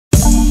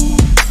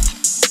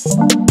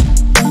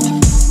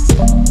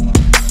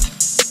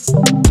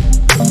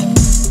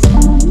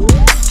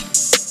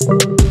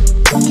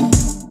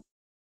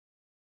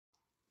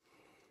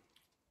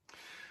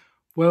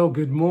Well,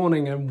 good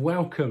morning and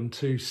welcome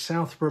to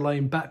Southborough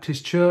Lane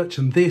Baptist Church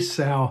and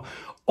this, our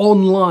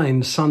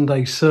online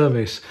Sunday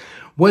service.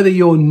 Whether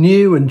you're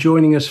new and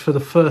joining us for the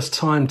first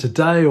time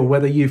today, or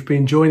whether you've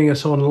been joining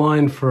us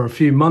online for a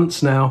few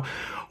months now,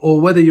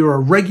 or whether you're a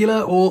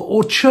regular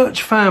or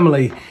church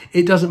family,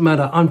 it doesn't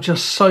matter. I'm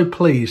just so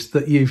pleased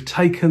that you've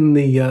taken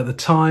the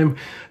time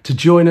to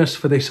join us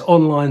for this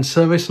online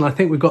service. And I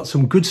think we've got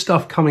some good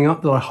stuff coming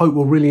up that I hope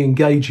will really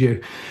engage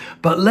you.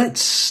 But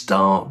let's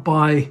start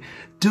by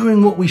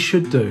doing what we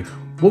should do,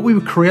 what we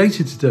were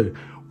created to do,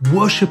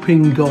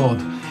 worshipping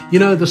God. You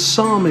know, the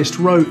psalmist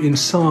wrote in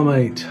Psalm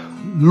 8,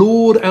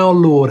 Lord, our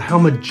Lord, how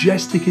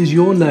majestic is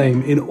your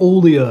name in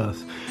all the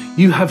earth.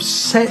 You have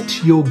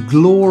set your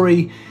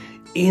glory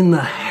in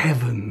the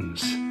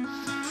heavens.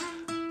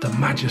 The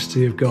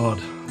majesty of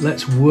God.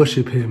 Let's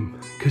worship him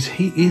because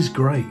he is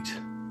great.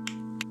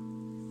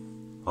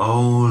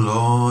 Oh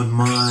Lord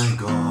my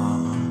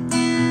God,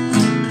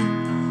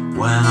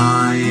 when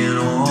I in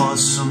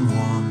awesome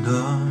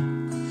wonder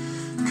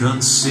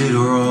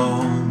consider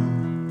all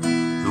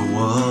the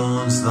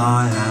worlds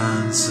thy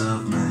hands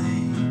have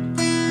made,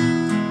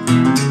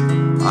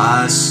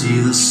 I see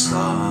the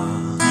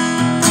stars,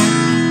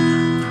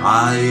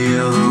 I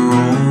hear the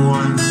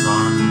rolling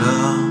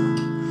thunder,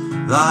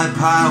 thy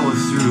power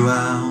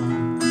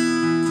throughout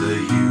the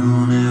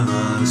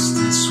universe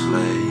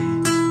displayed.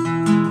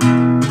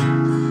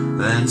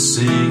 Then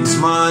sings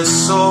my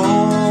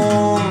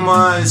soul,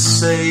 my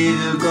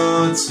Saviour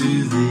God,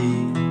 to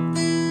thee.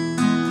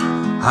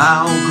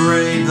 How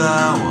great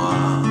thou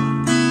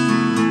art,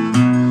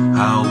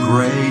 how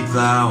great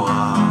thou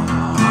art.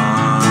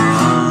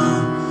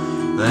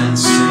 Then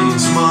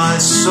sings my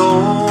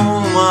soul,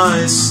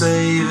 my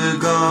Saviour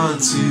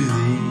God, to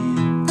thee.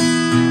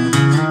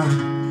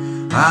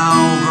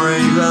 How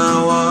great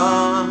thou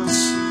art,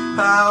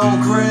 how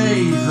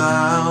great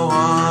thou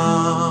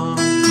art.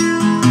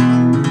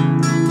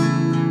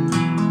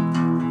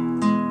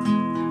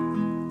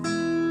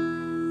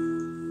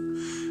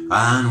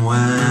 And when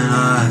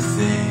I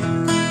think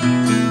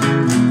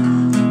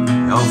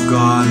of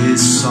God,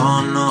 his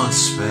Son not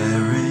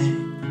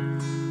sparing,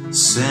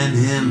 send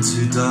him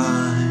to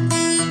die,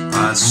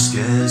 I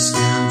scarce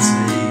can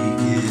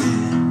take it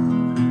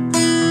in.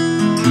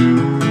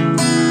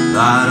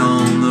 That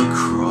on the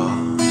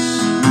cross,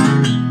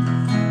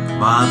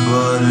 my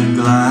burden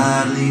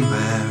gladly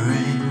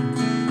bearing,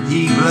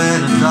 he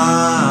bled and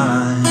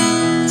died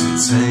to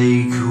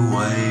take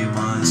away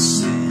my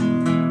sin.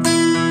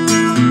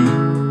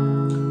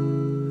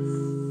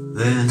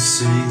 Then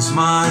sings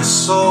my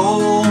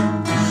soul,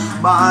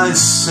 my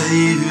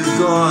Saviour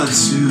God,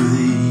 to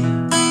thee.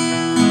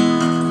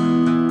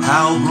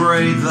 How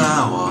great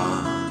thou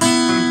art,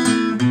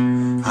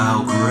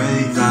 how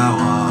great thou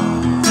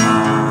art.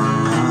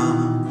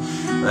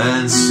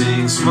 Then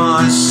sings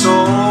my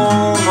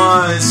soul,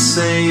 my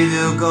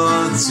Saviour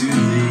God, to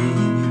thee.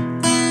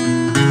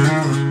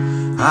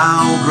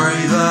 How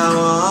great thou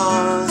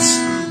art,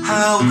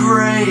 how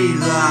great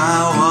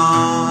thou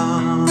art.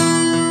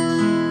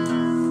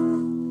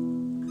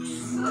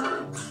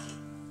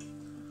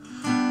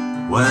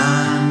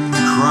 When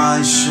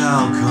Christ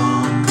shall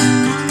come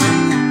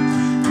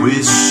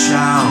with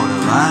shout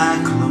of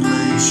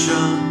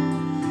acclamation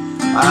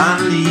and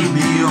lead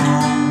me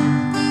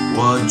home,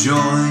 what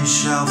joy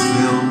shall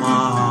fill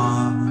my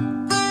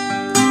heart.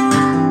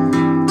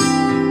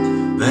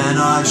 Then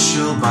I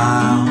shall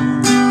bow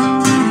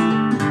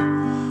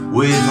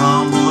with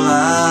humble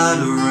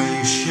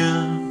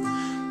adoration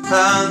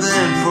and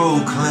then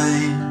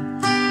proclaim,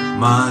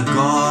 my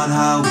God,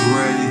 how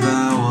great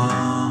thou art.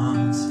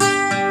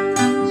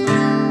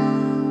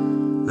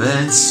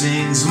 Then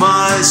sings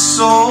my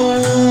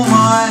soul,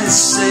 my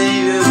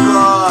Saviour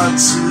God,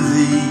 to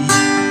thee.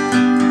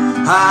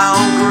 How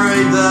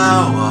great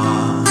thou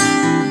art,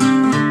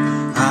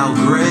 how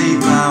great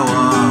thou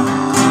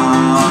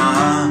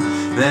art.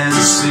 Then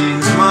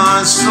sings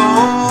my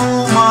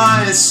soul,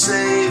 my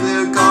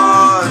Saviour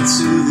God,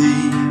 to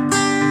thee.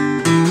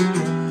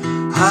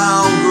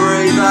 How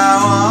great thou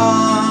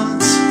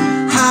art,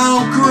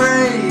 how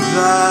great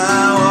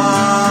thou art.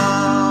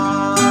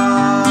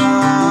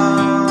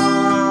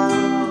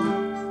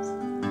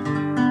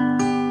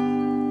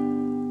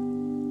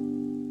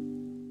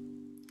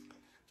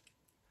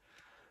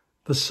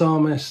 The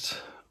psalmist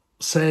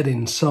said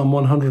in Psalm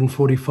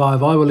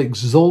 145, I will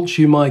exalt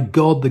you, my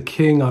God, the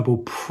King. I will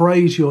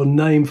praise your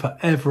name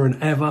forever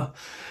and ever.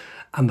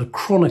 And the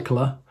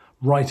chronicler,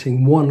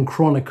 writing 1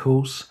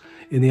 Chronicles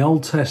in the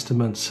Old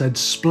Testament, said,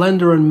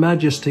 splendor and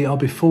majesty are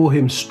before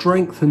him.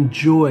 Strength and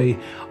joy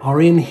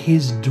are in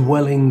his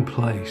dwelling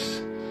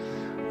place.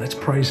 Let's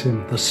praise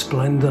him, the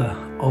splendor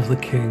of the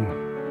King.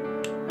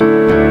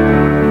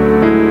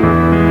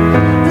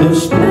 The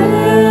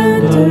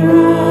splendor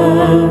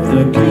of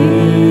the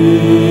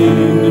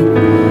King,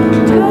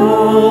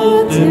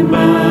 clothed in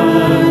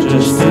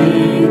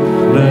majesty,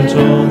 let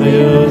all the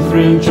earth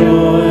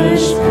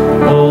rejoice,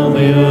 all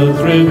the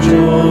earth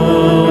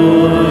rejoice.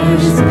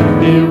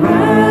 He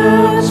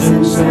wraps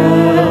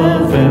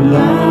himself in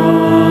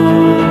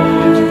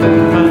light,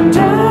 and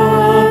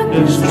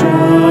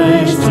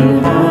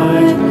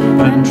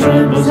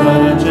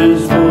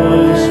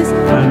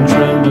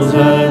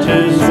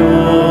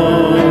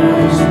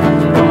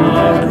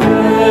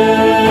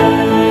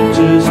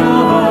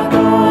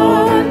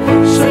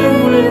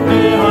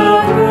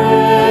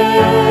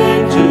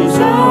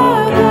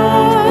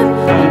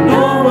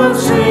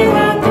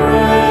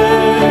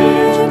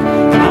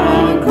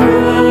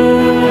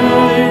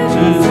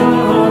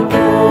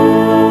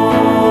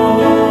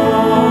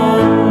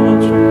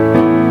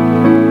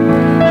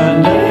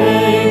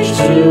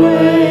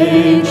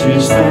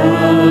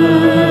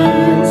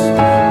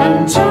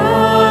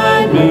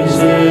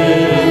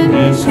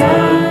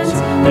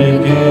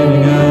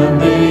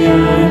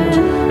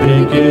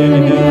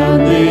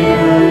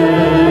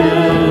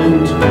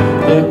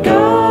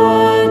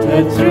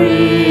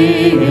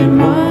three in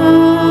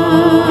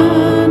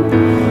one.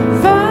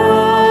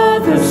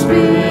 Father,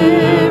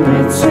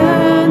 Spirit,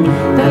 Son,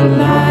 the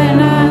Lion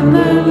and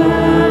the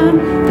Lamb,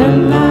 the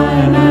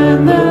Lion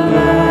and the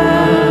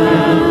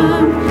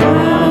Lamb.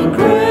 How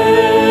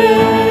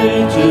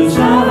great is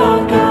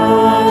our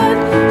God!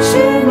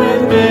 Sing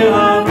with me,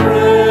 how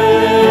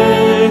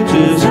great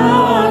is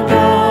our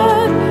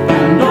God!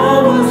 And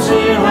all will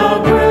see how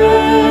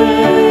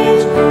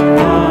great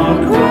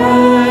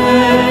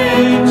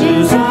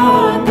is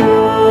our God.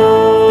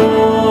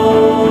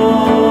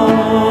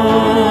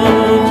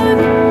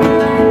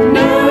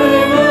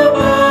 Name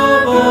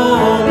above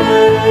all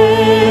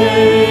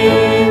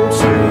names,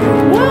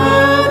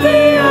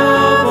 worthy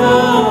of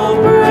all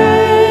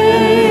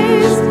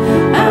praise,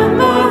 and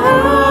my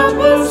heart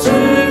will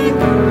sing,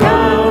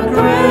 how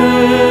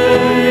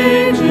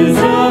great is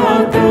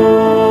our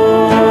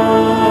God.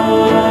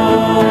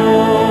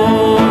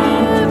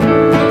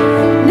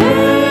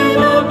 Name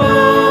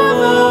above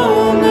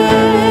all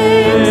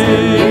names,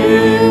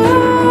 you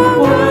are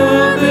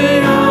worthy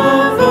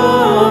of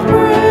all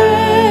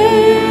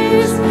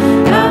praise,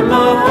 and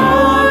my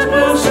heart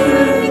will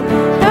sing,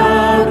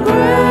 how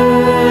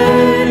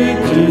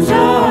great is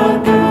our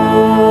God.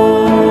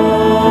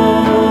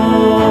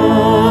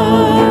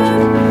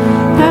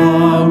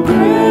 How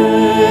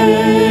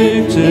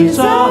great is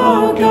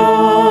our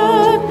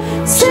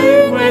God!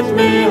 Sing with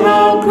me,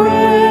 how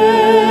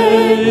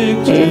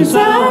great is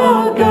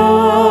our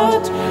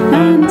God!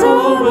 And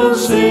all will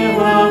see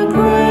how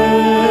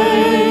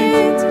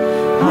great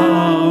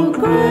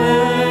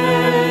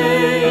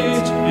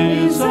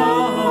is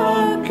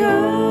our God.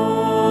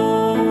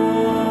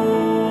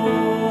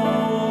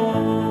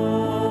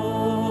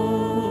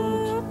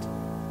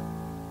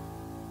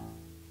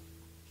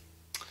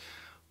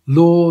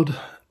 Lord,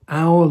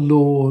 our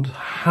Lord,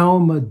 how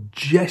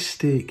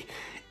majestic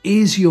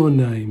is your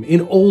name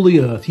in all the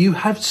earth. You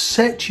have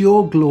set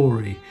your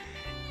glory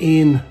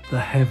in the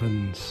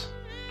heavens.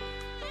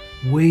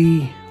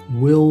 We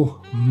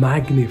will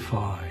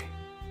magnify.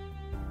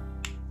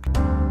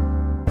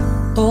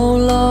 O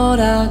Lord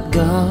our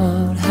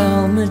God,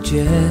 how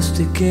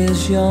majestic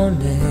is your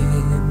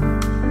name.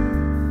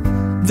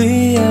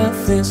 The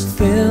earth is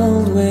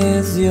filled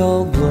with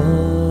your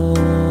glory.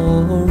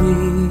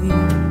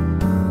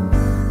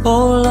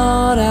 O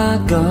Lord our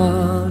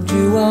God,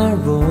 you are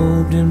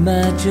robed in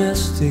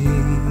majesty.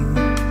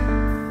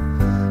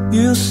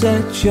 You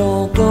set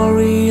your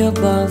glory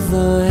above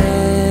the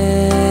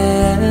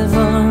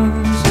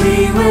heavens.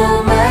 We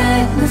will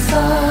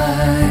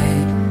magnify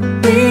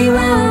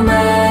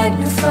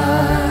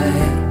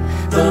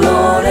the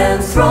Lord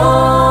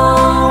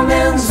enthroned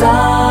in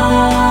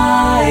Zion.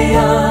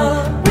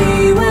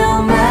 We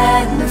will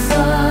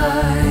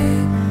magnify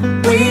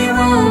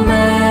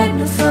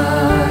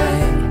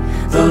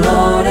the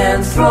Lord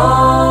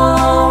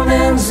enthroned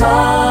in Zion.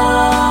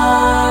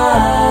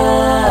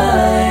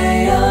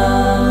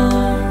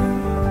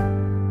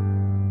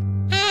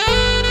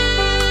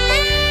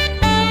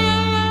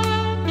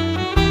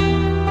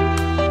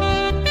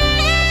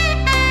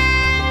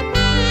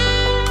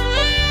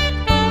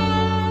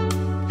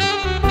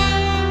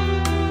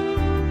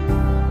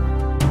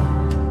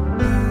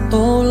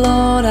 O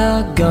Lord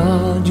our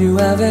God, you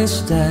have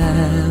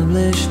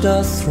established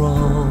a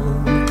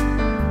throne.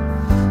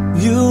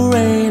 You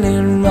reign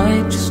in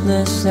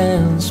righteousness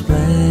and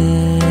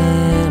splendor.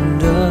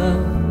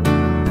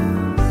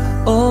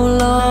 O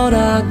Lord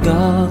our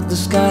God, the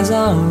skies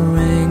are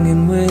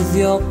ringing with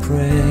your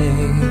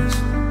praise.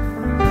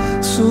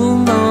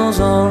 Soon those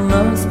on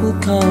earth will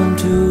come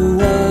to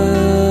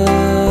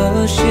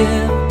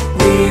worship.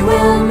 We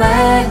will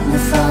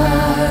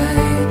magnify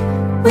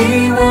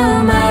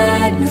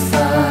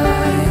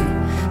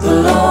the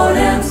Lord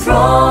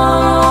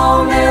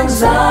enthroned in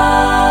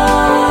Zion.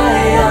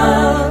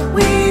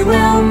 We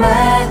will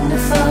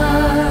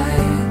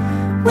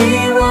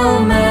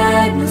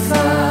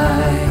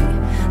magnify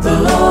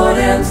the Lord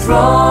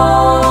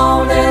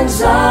enthroned in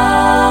Zion.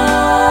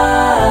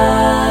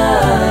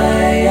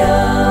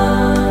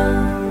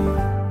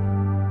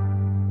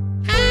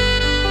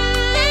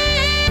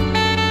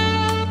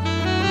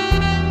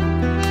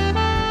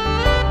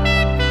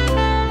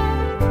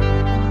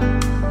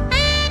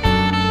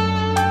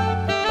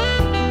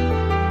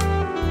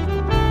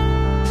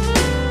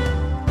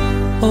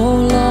 O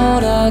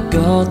Lord our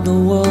God, the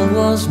world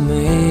was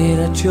made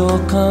at your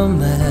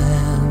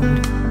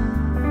command.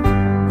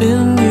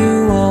 In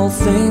you all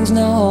things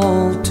now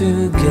hold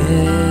together.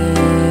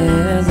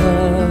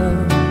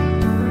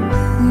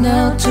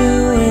 Now to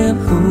him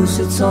who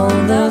sits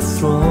on the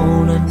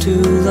throne and to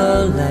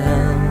the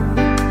Lamb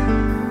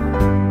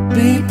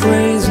be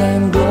praise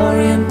and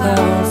glory and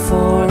power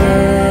forever.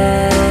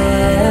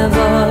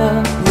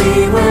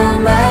 We will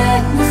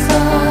magnify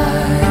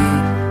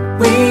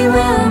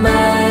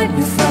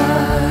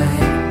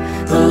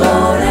the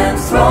Lord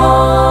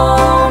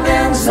enthroned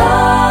in Zion.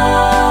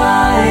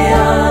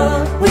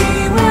 We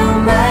will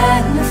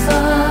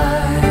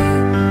magnify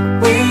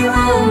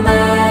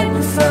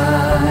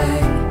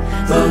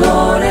the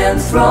Lord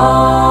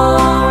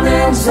enthroned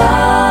in Zion.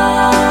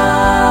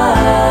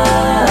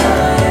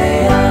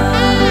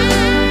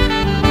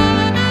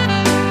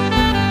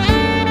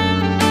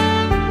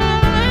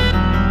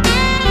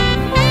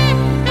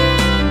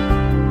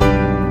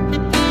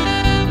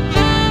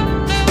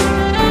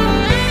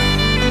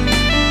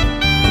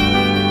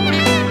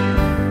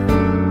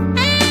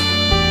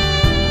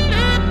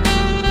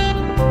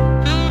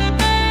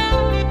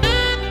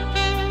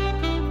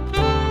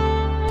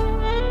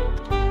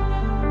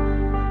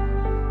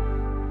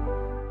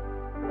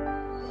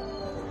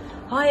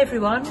 Hi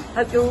everyone,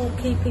 hope you're all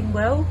keeping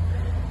well,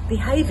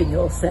 behaving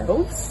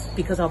yourselves,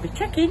 because I'll be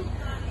checking.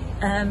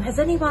 Has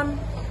anyone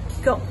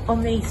got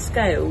on the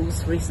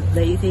scales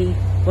recently, the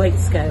weight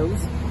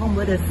scales? One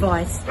word of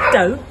advice,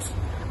 don't.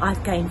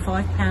 I've gained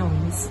 5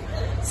 pounds.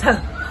 So,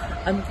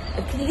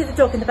 can you hear the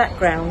dog in the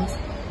background?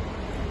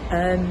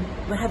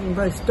 We're having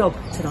roast dog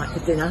tonight for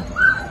dinner.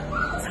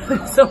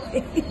 So,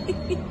 sorry.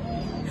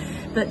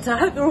 But I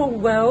hope you're all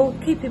well,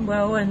 keeping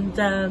well, and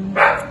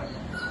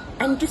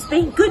just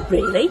being good,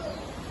 really.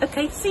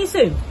 Okay, see you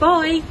soon.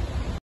 Bye.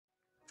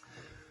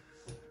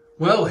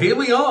 Well, here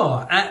we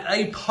are at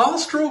a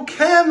pastoral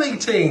care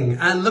meeting,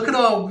 and look at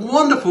our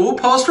wonderful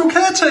pastoral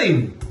care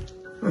team.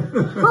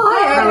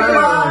 Hi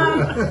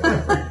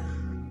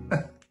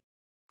everyone.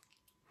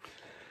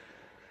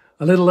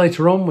 A little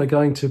later on, we're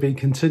going to be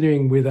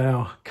continuing with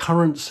our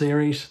current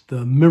series,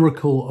 The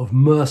Miracle of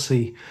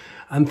Mercy,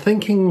 and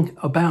thinking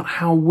about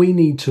how we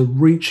need to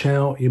reach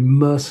out in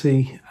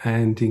mercy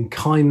and in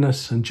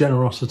kindness and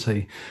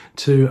generosity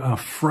to our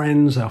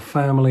friends, our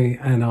family,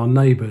 and our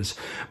neighbours.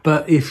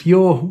 But if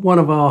you're one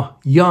of our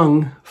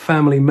young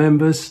family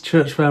members,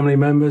 church family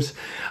members,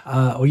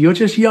 or you're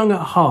just young at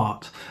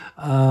heart,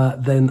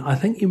 then I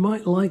think you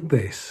might like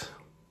this.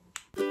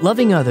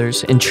 Loving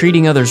others and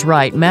treating others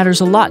right matters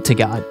a lot to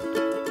God.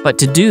 But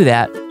to do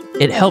that,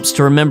 it helps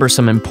to remember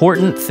some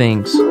important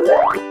things.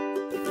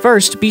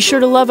 First, be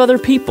sure to love other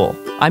people.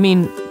 I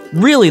mean,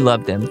 really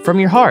love them from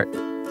your heart.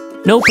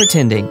 No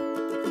pretending.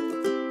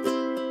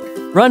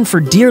 Run for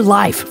dear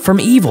life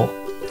from evil.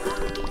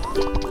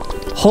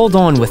 Hold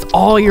on with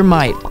all your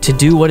might to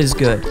do what is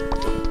good.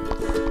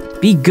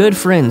 Be good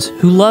friends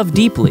who love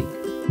deeply.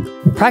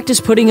 Practice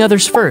putting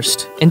others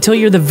first until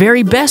you're the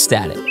very best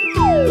at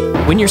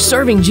it. When you're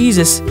serving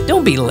Jesus,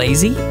 don't be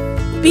lazy.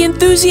 Be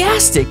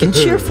enthusiastic and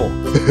cheerful.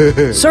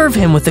 Serve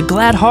him with a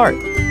glad heart.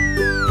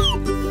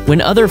 When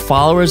other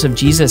followers of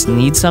Jesus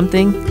need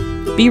something,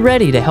 be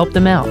ready to help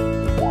them out.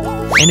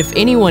 And if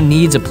anyone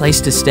needs a place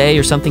to stay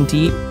or something to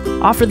eat,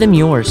 offer them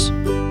yours.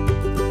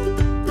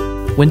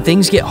 When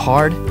things get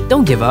hard,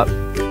 don't give up.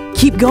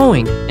 Keep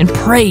going and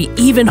pray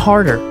even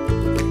harder.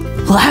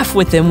 Laugh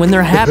with them when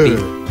they're happy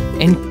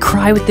and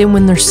cry with them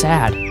when they're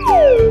sad.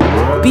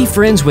 Be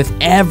friends with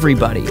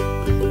everybody.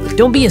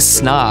 Don't be a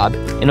snob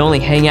and only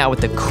hang out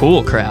with the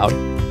cool crowd.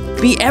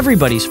 Be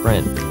everybody's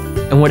friend.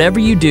 And whatever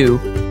you do,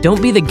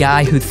 don't be the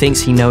guy who thinks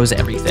he knows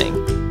everything,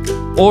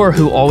 or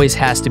who always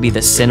has to be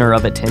the center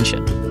of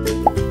attention.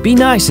 Be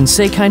nice and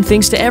say kind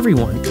things to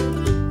everyone,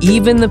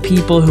 even the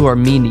people who are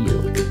mean to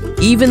you,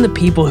 even the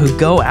people who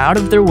go out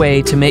of their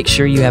way to make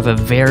sure you have a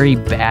very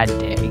bad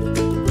day.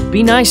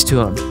 Be nice to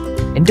them,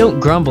 and don't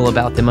grumble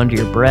about them under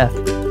your breath.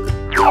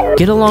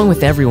 Get along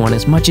with everyone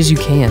as much as you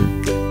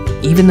can,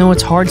 even though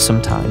it's hard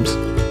sometimes.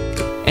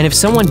 And if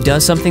someone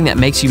does something that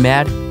makes you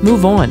mad,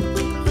 move on.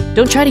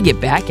 Don't try to get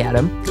back at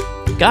them.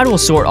 God will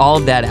sort all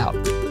of that out,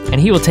 and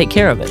he will take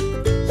care of it.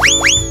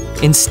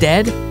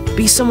 Instead,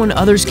 be someone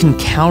others can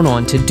count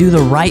on to do the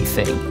right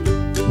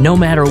thing, no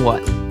matter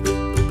what.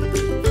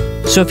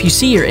 So if you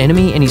see your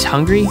enemy and he's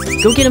hungry,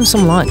 go get him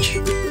some lunch.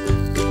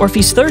 Or if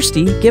he's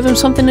thirsty, give him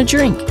something to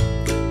drink.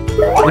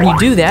 When you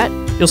do that,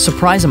 you'll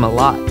surprise him a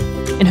lot.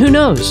 And who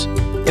knows,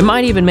 it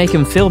might even make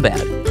him feel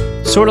bad.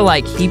 Sort of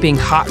like heaping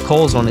hot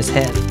coals on his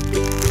head.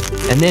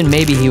 And then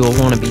maybe he will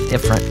want to be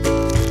different.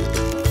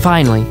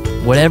 Finally,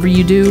 whatever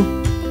you do,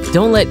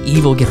 don't let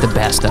evil get the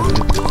best of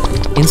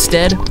you.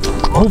 Instead,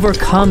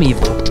 overcome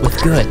evil with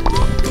good.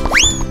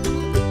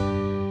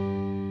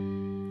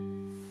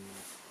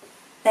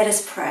 Let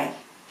us pray.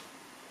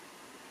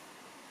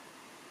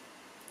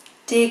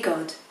 Dear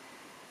God,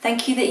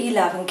 thank you that you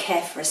love and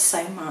care for us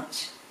so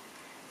much.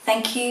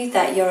 Thank you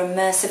that you're a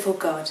merciful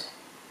God.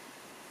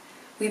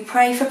 We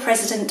pray for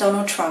President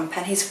Donald Trump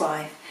and his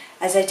wife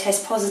as they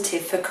test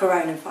positive for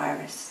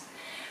coronavirus.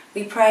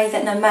 We pray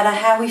that no matter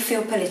how we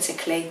feel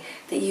politically,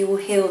 that you will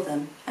heal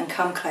them and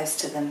come close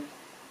to them.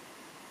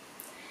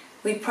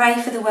 We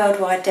pray for the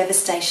worldwide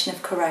devastation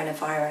of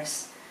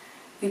coronavirus.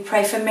 We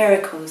pray for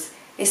miracles,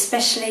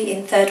 especially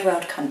in third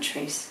world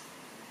countries.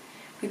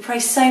 We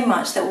pray so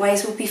much that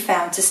ways will be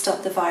found to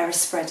stop the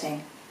virus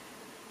spreading.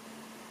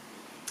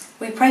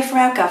 We pray for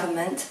our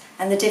government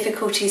and the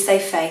difficulties they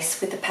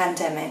face with the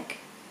pandemic.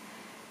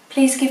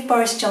 Please give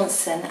Boris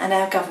Johnson and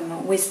our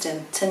government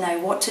wisdom to know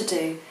what to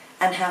do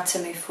and how to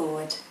move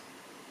forward.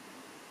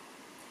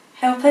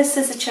 Help us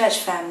as a church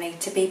family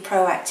to be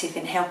proactive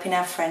in helping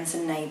our friends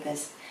and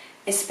neighbours,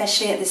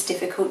 especially at this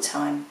difficult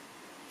time.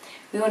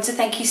 We want to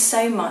thank you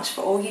so much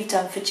for all you've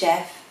done for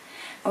Jeff,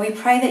 and we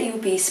pray that you will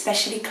be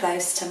especially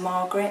close to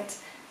Margaret,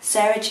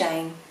 Sarah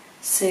Jane,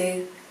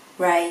 Sue,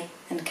 Ray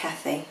and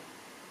Kathy.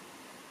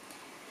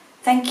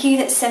 Thank you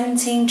that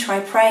 17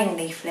 Try Praying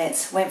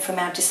leaflets went from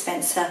our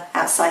dispenser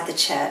outside the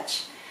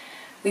church.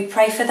 We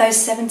pray for those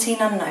 17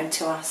 unknown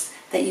to us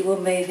that you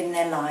will move in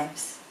their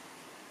lives.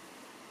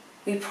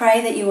 We pray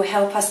that you will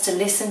help us to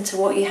listen to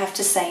what you have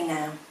to say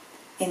now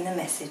in the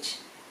message.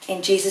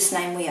 In Jesus'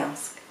 name we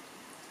ask.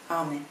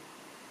 Amen.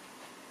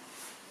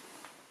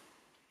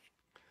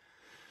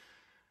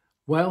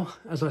 Well,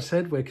 as I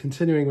said, we're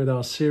continuing with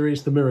our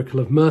series, The Miracle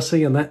of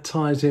Mercy, and that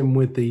ties in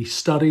with the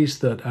studies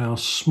that our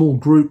small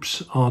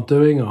groups are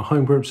doing, our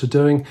home groups are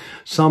doing.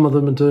 Some of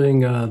them are doing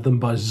them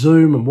by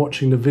Zoom and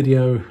watching the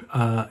video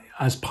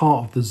as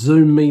part of the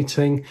Zoom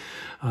meeting.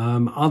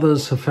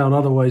 Others have found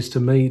other ways to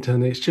meet,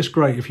 and it's just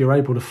great if you're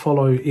able to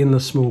follow in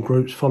the small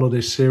groups, follow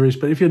this series.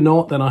 But if you're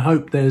not, then I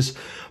hope there's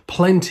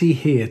plenty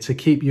here to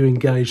keep you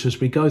engaged as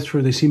we go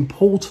through this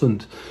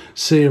important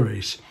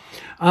series.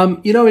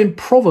 In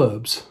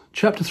Proverbs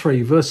chapter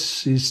 3,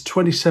 verses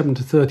 27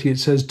 to 30, it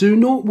says, "Do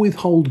not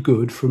withhold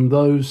good from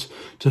those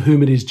to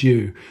whom it is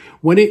due,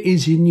 when it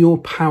is in your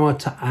power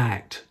to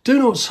act. Do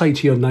not say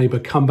to your neighbour,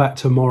 'Come back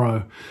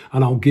tomorrow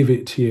and I'll give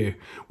it to you,'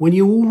 when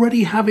you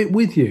already have it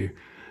with you.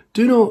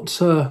 Do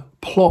not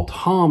plot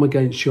harm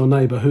against your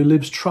neighbour who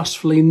lives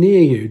trustfully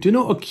near you. Do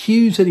not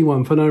accuse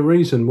anyone for no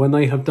reason when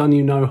they have done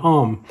you no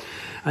harm."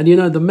 And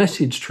the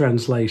Message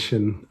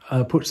translation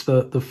puts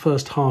the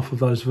first half of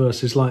those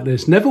verses like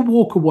this: "Never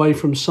walk away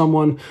from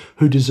someone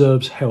who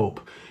deserves help.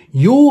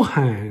 Your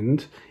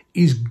hand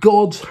is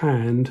God's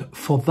hand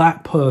for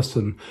that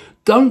person.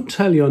 Don't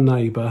tell your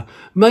neighbour,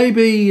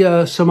 maybe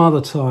some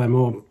other time,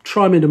 or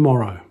try me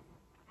tomorrow."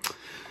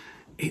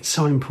 It's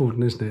so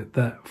important, isn't it,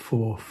 that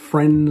for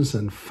friends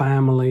and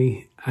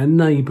family and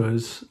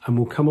neighbours, and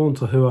we'll come on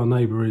to who our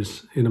neighbour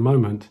is in a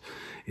moment,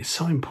 it's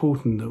so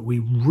important that we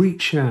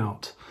reach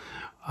out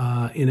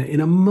in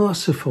a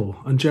merciful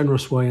and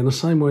generous way, in the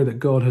same way that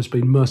God has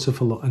been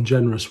merciful and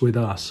generous with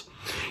us.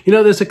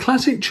 There's a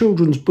classic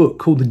children's book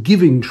called The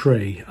Giving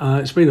Tree.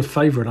 It's been a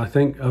favourite, I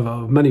think,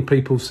 of many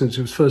people since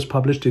it was first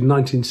published in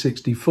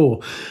 1964.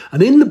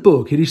 And in the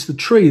book, it is the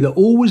tree that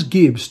always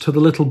gives to the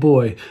little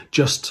boy,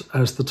 just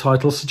as the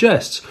title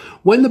suggests.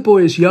 When the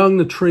boy is young,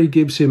 the tree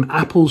gives him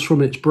apples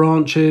from its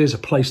branches, a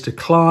place to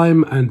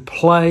climb and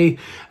play,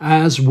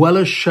 as well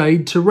as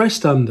shade to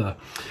rest under.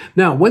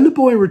 Now, when the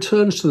boy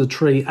returns to the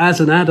tree as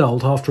an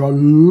adult after a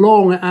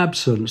long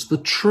absence, the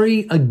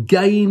tree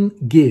again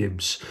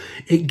gives.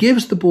 It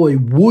gives the boy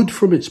wood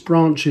from its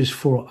branches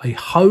for a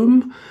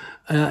home,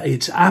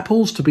 its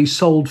apples to be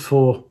sold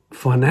for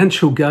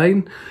financial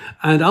gain,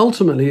 and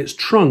ultimately its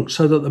trunk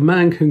so that the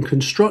man can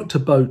construct a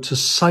boat to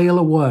sail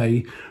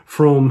away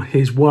from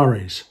his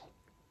worries.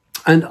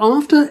 And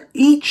after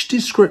each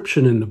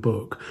description in the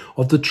book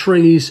of the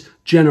tree's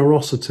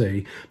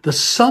generosity, the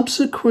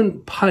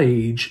subsequent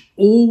page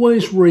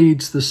always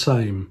reads the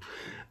same: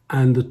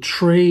 "And the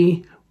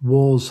tree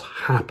was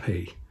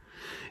happy."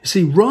 You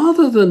see,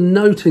 rather than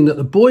noting that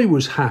the boy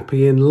was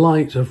happy in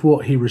light of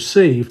what he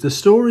received, the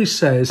story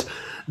says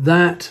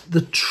that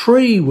the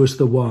tree was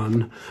the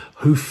one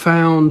who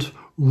found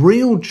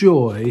real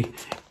joy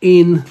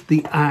in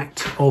the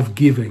act of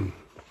giving.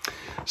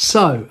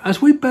 So,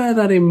 as we bear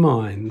that in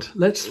mind,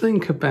 let's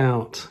think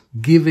about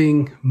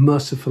giving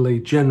mercifully,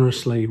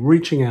 generously,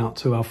 reaching out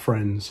to our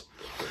friends.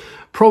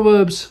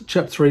 Proverbs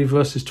chapter 3,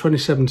 verses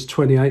 27 to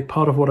 28,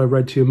 part of what I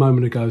read to you a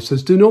moment ago,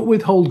 says, "Do not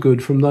withhold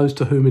good from those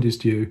to whom it is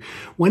due,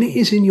 when it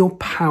is in your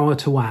power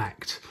to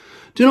act.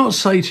 Do not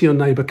say to your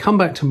neighbour, 'Come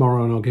back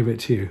tomorrow and I'll give it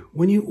to you,'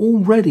 when you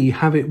already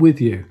have it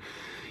with you."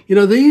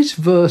 These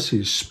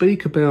verses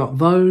speak about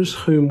those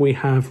whom we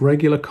have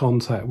regular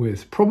contact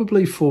with.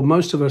 Probably for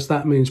most of us,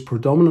 that means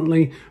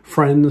predominantly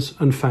friends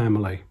and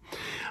family.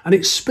 And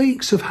it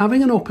speaks of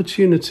having an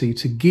opportunity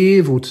to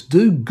give or to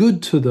do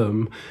good to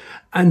them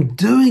and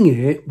doing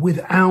it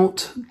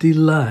without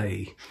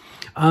delay.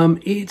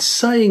 It's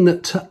saying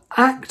that to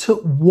act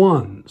at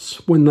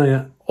once when they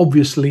are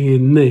obviously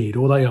in need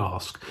or they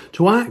ask,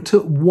 to act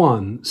at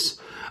once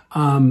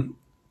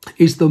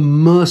is the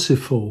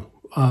merciful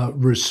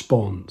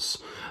response.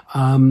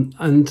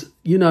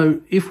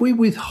 If we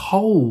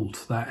withhold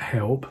that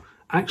help,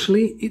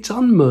 actually it's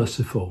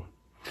unmerciful.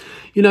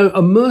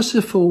 A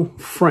merciful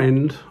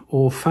friend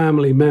or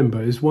family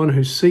member is one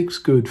who seeks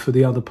good for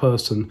the other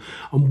person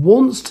and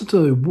wants to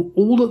do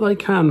all that they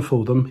can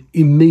for them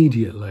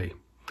immediately.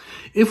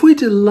 If we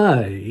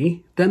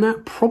delay, then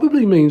that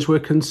probably means we're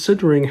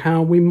considering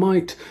how we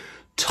might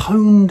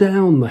tone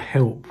down the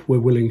help we're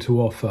willing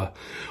to offer.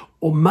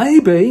 Or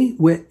maybe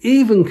we're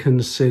even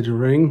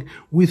considering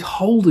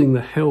withholding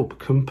the help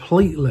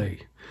completely.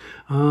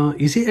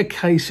 Is it a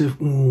case of,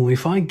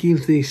 if I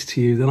give this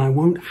to you, then I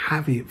won't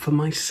have it for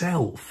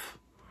myself?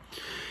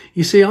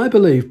 You see, I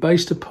believe,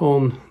 based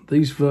upon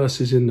these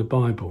verses in the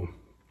Bible,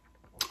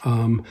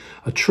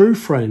 a true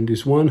friend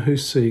is one who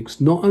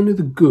seeks not only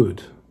the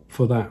good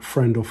for that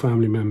friend or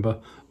family member,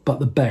 but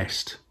the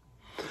best.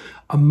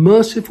 A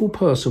merciful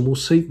person will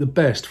seek the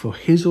best for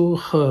his or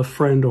her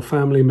friend or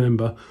family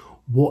member,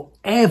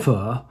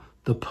 whatever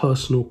the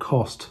personal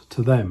cost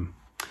to them.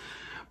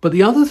 But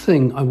the other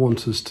thing I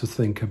want us to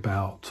think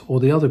about, or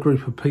the other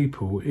group of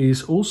people,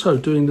 is also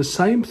doing the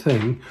same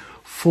thing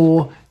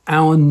for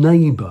our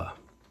neighbour.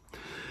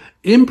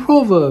 In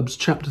Proverbs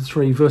chapter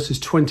 3, verses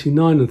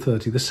 29 and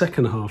 30, the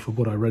second half of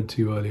what I read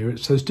to you earlier, it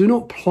says, "Do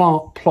not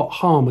plot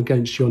harm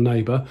against your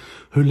neighbour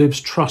who lives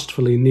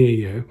trustfully near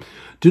you.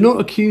 Do not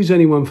accuse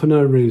anyone for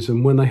no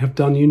reason when they have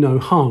done you no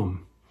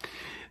harm."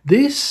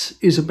 This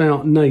is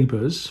about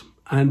neighbours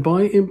and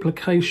by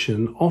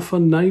implication,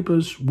 often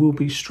neighbours will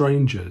be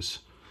strangers.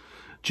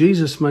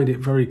 Jesus made it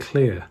very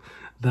clear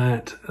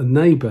that a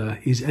neighbour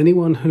is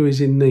anyone who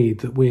is in need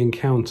that we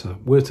encounter.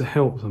 We're to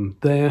help them.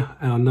 They're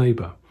our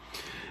neighbour.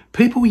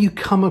 People you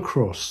come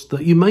across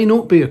that you may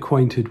not be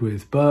acquainted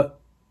with, but,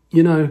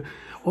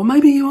 or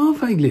maybe you are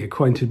vaguely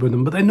acquainted with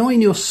them, but they're not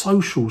in your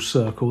social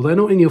circle, they're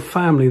not in your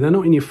family, they're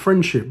not in your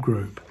friendship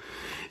group.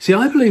 See,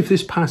 I believe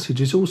this passage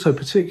is also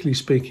particularly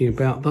speaking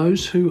about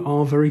those who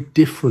are very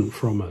different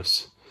from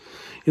us.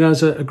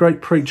 There's a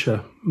great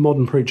preacher,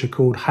 modern preacher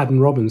called Haddon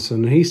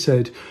Robinson. He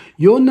said,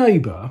 your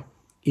neighbour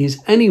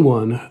is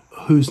anyone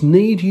whose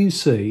need you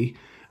see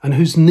and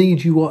whose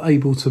need you are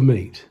able to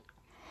meet.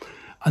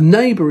 A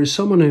neighbour is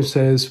someone who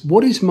says,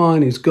 what is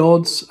mine is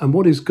God's, and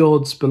what is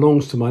God's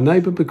belongs to my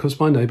neighbour because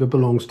my neighbour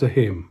belongs to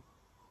him.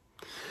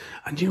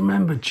 And you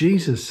remember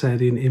Jesus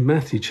said in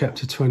Matthew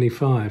chapter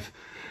 25,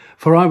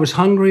 for I was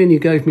hungry and you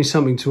gave me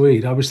something to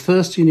eat. I was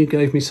thirsty and you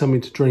gave me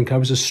something to drink. I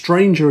was a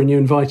stranger and you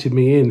invited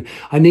me in.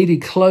 I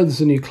needed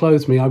clothes and you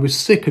clothed me. I was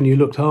sick and you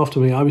looked after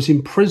me. I was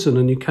in prison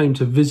and you came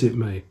to visit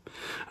me.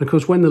 And of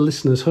course, when the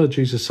listeners heard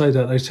Jesus say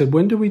that, they said,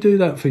 when do we do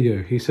that for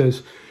you? He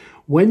says,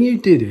 when you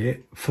did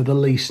it for the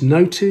least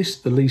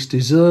noticed, the least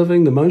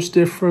deserving, the most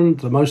different,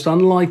 the most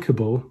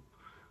unlikable,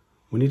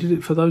 when you did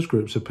it for those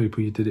groups of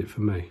people, you did it for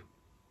me.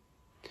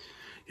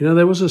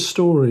 There was a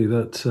story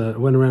that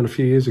went around a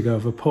few years ago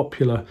of a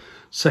popular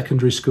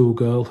secondary school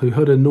girl who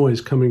heard a noise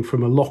coming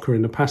from a locker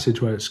in the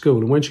passageway at school.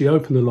 And when she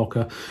opened the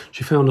locker,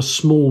 she found a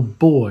small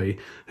boy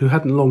who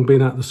hadn't long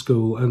been at the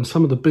school. And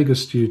some of the bigger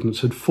students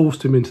had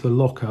forced him into the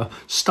locker,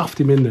 stuffed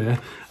him in there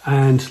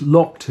and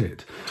locked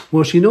it.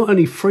 Well, she not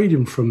only freed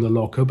him from the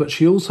locker, but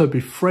she also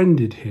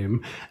befriended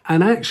him.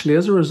 And actually,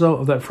 as a result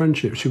of that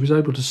friendship, she was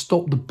able to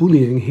stop the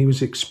bullying he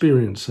was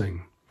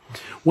experiencing.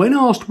 When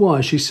asked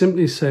why, she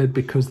simply said,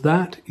 because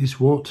that is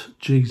what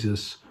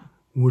Jesus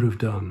would have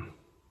done.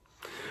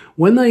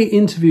 When they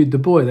interviewed the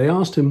boy, they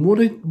asked him,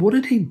 what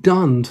had he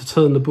done to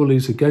turn the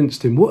bullies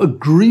against him? What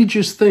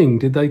egregious thing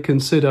did they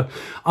consider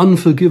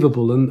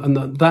unforgivable and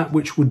that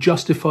which would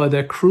justify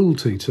their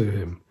cruelty to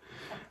him?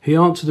 He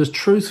answered as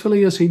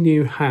truthfully as he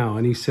knew how,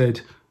 and he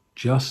said,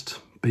 just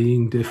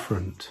being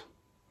different.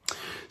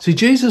 See,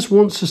 Jesus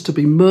wants us to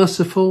be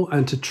merciful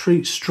and to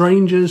treat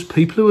strangers,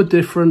 people who are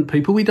different,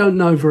 people we don't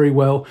know very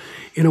well,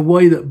 in a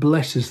way that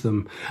blesses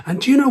them. And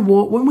do you know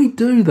what? When we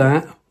do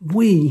that,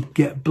 we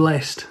get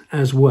blessed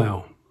as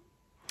well.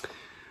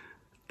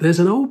 There's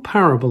an old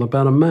parable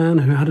about a man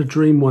who had a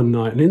dream one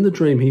night, and in the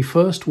dream he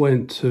first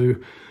went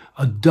to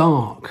a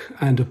dark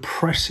and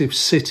oppressive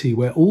city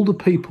where all the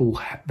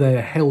people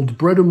there held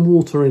bread and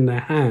water in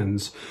their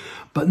hands,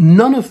 but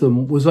none of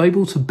them was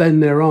able to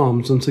bend their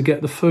arms and to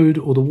get the food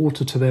or the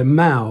water to their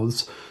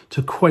mouths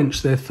to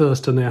quench their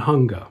thirst and their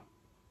hunger.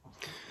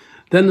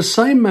 Then the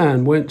same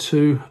man went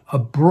to a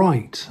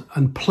bright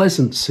and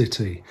pleasant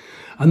city,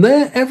 and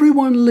there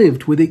everyone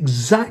lived with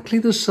exactly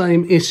the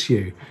same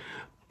issue,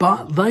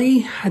 but they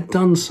had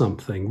done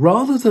something.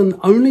 Rather than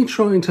only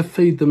trying to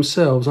feed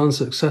themselves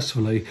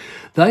unsuccessfully,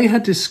 they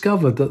had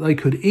discovered that they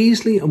could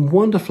easily and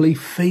wonderfully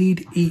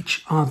feed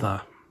each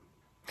other.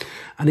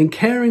 And in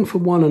caring for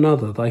one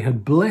another, they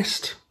had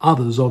blessed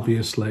others,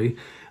 obviously,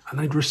 and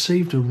they'd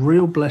received a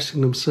real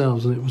blessing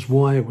themselves, and it was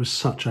why it was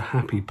such a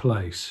happy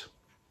place.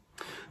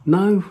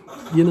 No,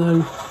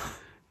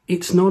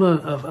 it's not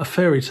a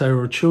fairy tale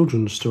or a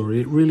children's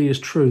story. It really is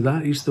true.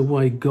 That is the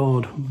way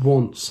God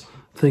wants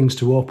things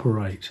to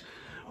operate.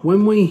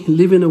 When we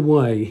live in a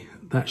way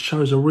that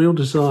shows a real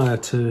desire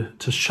to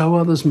show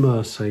others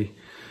mercy,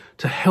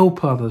 to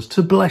help others,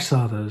 to bless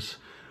others,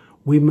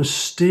 we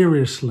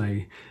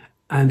mysteriously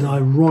and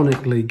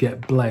ironically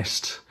get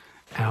blessed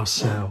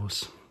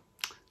ourselves.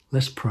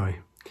 Let's pray.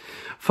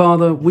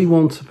 Father, we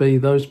want to be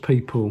those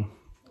people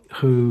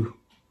who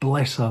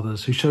bless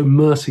others, who show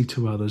mercy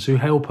to others, who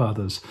help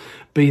others,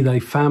 be they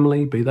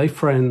family, be they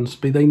friends,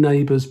 be they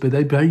neighbours, be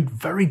they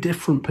very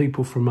different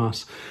people from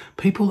us.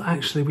 People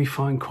actually we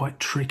find quite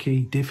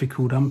tricky,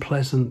 difficult,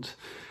 unpleasant.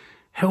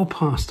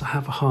 Help us to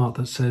have a heart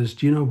that says,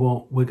 do you know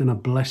what? We're going to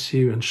bless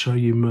you and show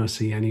you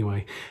mercy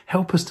anyway.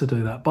 Help us to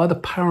do that. By the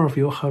power of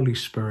your Holy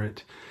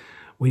Spirit,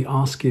 we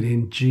ask it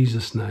in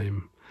Jesus'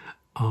 name.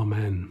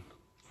 Amen.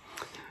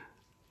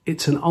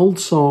 It's an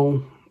old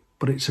song,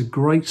 but it's a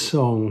great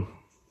song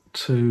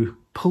to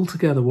pull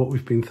together what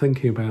we've been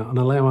thinking about and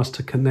allow us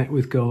to connect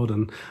with God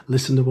and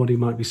listen to what he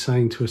might be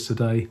saying to us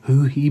today,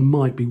 who he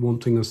might be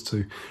wanting us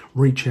to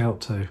reach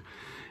out to.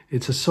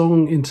 It's a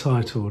song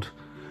entitled,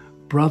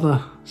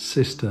 Brother,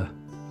 Sister,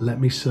 Let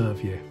Me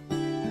Serve You.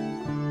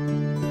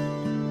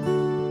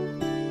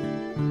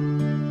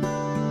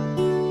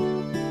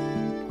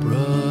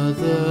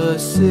 Brother,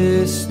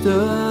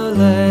 sister,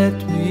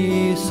 let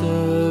me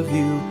serve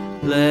you.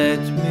 Let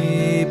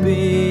me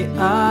be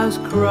as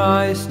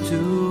Christ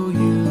to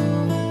you.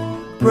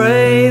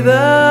 Pray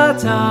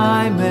that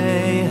I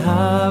may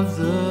have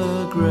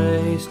the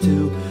grace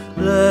to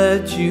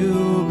let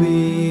you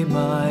be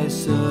my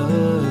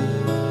servant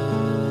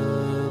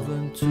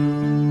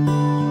too.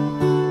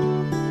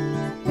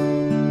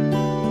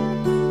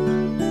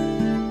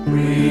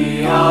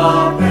 We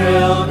are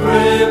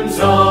pilgrims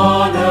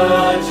on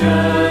a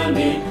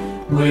journey,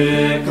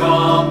 we're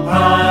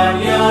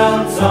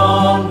companions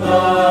on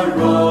the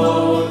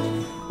road.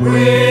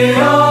 We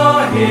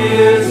are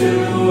here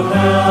to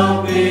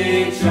help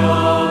each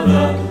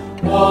other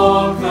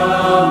walk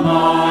the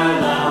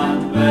mile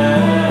and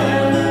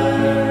bear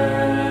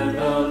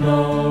the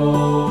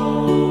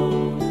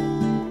load.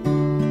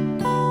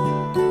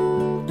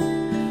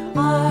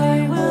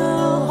 I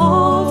will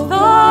hold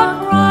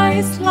the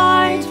Christ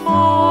light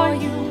for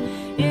you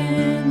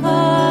in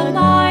the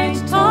night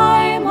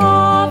time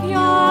of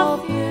your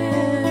fear.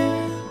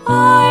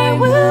 I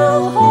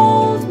will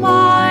hold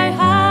my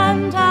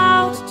hand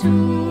out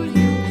to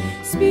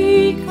you,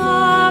 speak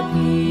a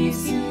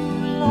peace you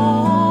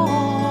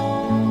long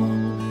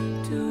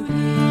to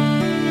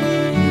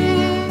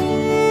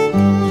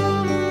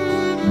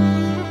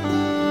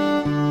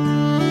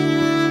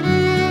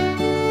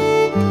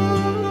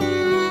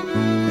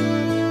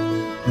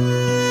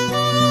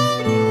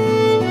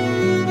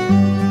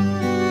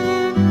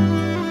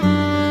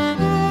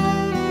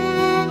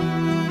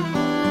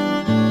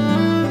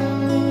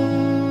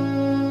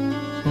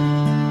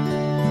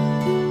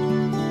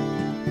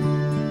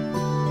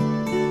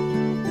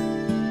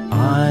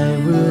I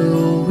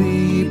will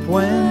weep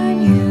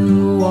when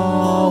you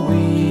are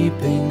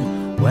weeping.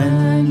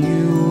 When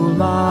you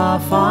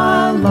laugh,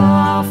 I'll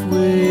laugh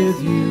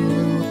with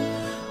you.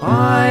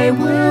 I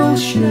will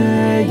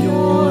share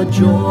your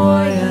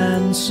joy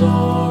and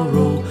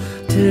sorrow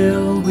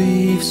till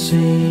we've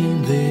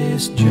seen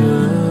this journey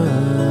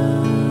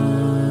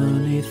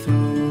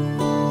through.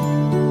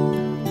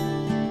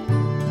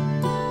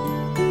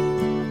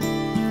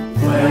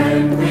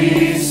 When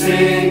we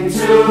sing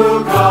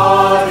to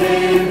God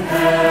in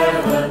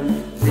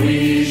heaven,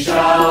 we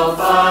shall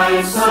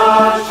find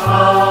such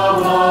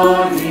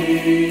harmony.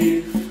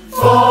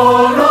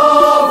 For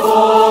of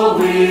all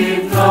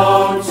we've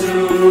known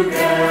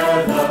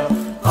together,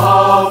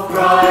 of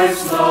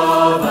Christ's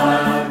love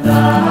and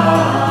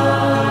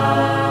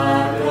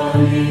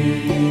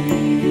agony.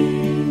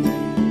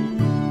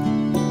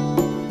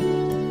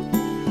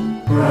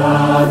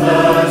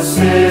 Brother,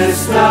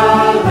 sister,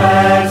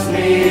 let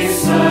me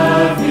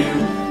serve you.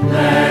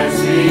 Let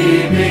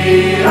me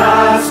be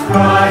as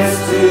Christ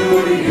to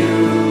you.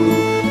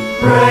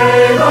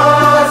 Pray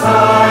that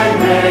I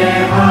may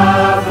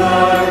have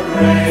the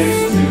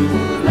grace to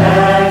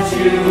let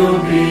you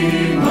be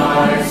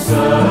my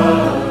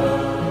servant.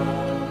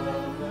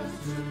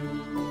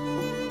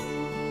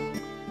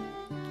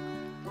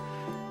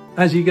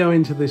 As you go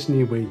into this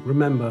new week,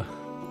 remember,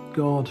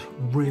 God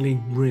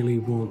really, really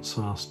wants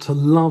us to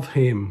love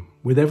him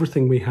with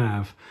everything we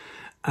have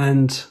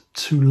and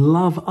to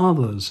love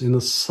others in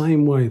the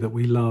same way that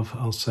we love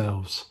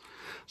ourselves.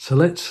 So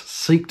let's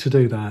seek to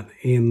do that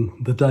in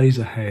the days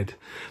ahead.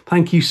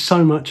 Thank you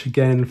so much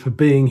again for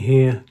being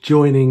here,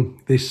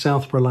 joining this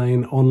Southborough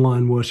Lane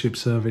online worship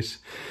service.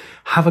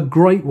 Have a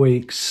great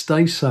week,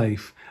 stay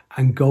safe,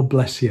 and God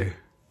bless you.